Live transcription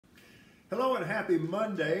Hello and happy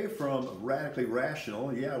Monday from Radically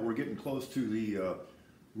Rational. Yeah, we're getting close to the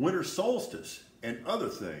winter solstice and other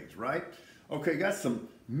things, right? Okay, got some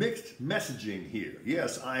mixed messaging here.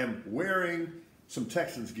 Yes, I am wearing some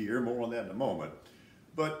Texans gear, more on that in a moment.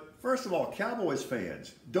 But first of all, Cowboys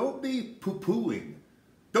fans, don't be poo-pooing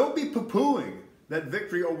that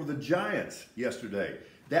victory over the Giants yesterday.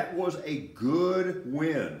 That was a good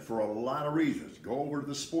win for a lot of reasons. Go over to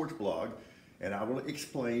the sports blog and I will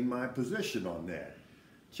explain my position on that.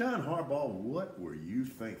 John Harbaugh, what were you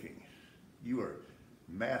thinking? You are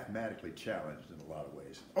mathematically challenged in a lot of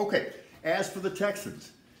ways. Okay, as for the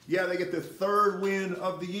Texans, yeah, they get the third win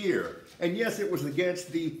of the year. And yes, it was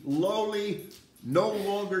against the lowly, no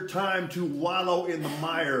longer time to wallow in the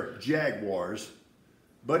mire Jaguars,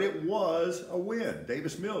 but it was a win.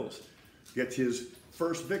 Davis Mills gets his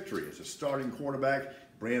first victory as a starting quarterback.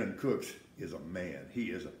 Brandon Cooks is a man.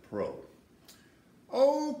 He is a pro.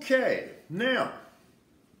 Okay, now,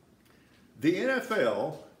 the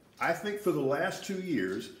NFL, I think for the last 2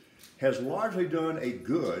 years, has largely done a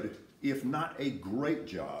good, if not a great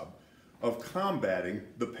job, of combating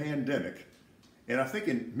the pandemic. And I think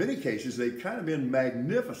in many cases, they've kind of been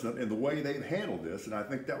magnificent in the way they've handled this, and I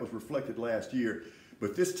think that was reflected last year.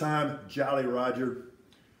 But this time, Jolly Roger,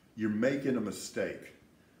 you're making a mistake.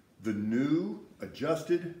 The new,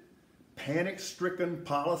 adjusted, panic-stricken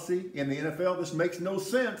policy in the NFL, this makes no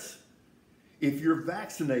sense. If you're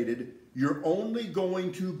vaccinated, you're only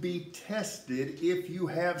going to be tested if you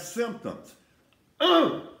have symptoms.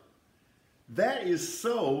 That is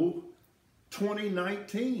so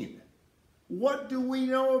 2019. What do we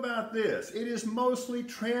know about this? It is mostly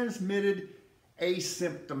transmitted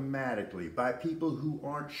asymptomatically by people who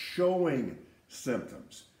aren't showing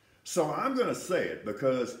symptoms. So I'm going to say it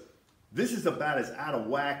because this is about as out of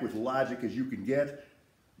whack with logic as you can get.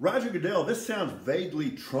 Roger Goodell, this sounds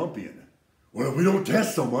vaguely Trumpian. Well, if we don't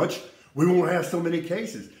test so much, we won't have so many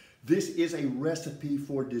cases. This is a recipe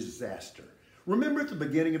for disaster. Remember at the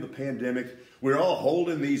beginning of the pandemic, we were all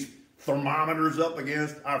holding these thermometers up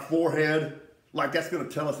against our forehead like that's going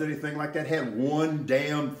to tell us anything, like that had one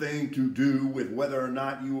damn thing to do with whether or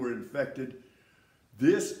not you were infected.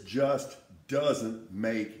 This just doesn't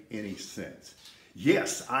make any sense.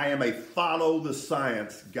 Yes, I am a follow the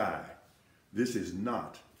science guy. This is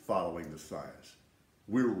not following the science.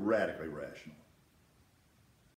 We're radically rational.